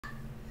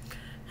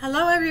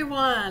Hello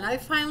everyone! I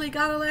finally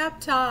got a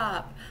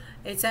laptop.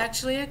 It's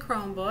actually a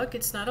Chromebook.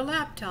 It's not a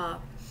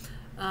laptop.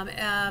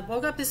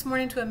 Woke up this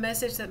morning to a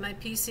message that my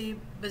PC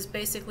was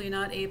basically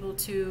not able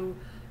to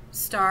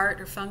start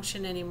or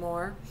function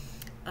anymore.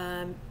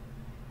 I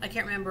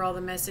can't remember all the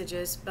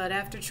messages, but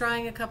after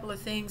trying a couple of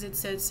things, it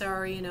said,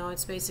 sorry,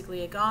 it's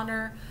basically a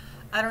goner.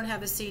 I don't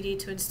have a CD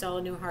to install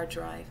a new hard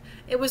drive.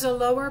 It was a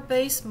lower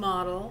base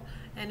model,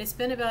 and it's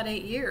been about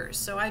 8 years,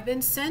 so I've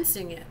been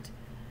sensing it.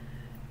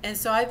 And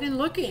so I've been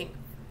looking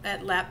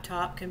at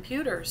laptop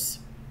computers.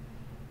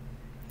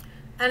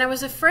 And I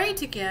was afraid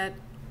to get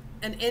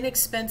an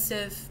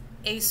inexpensive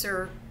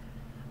Acer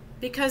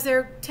because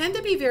they tend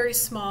to be very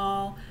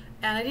small,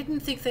 and I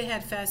didn't think they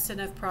had fast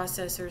enough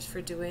processors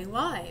for doing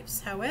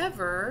lives.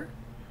 However,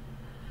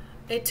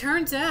 it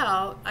turns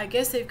out, I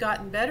guess they've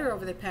gotten better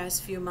over the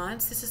past few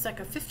months. This is like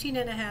a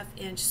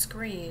 15.5-inch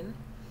screen.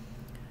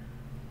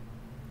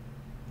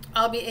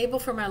 I'll be able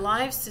for my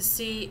lives to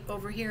see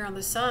over here on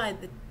the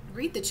side,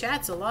 read the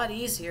chat's a lot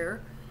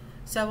easier,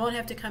 so I won't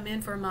have to come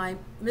in for my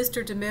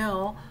Mr.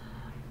 DeMille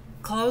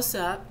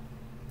close-up.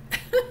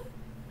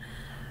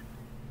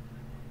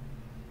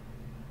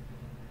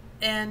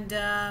 And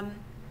yeah,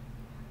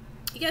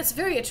 it's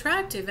very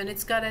attractive, and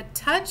it's got a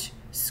touch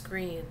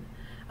screen.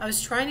 I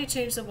was trying to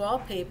change the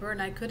wallpaper and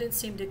I couldn't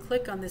seem to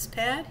click on this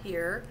pad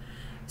here,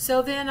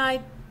 so then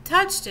I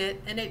touched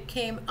it and it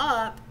came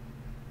up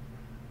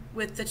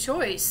with the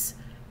choice.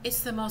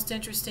 It's the most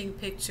interesting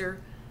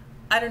picture.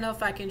 I don't know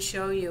if I can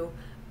show you,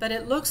 but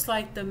it looks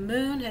like the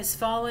moon has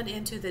fallen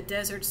into the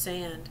desert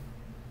sand,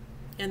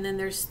 and then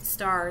there's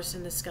stars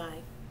in the sky.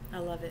 I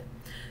love it.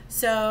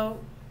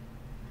 So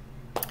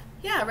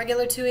yeah,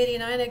 regular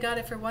 $289. I got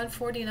it for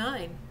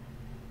 $149.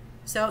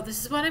 So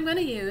this is what I'm going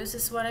to use.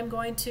 This is what I'm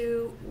going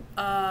to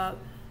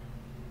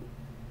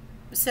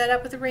set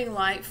up with a ring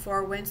light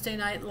for Wednesday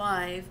Night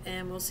Live,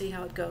 and we'll see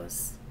how it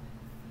goes.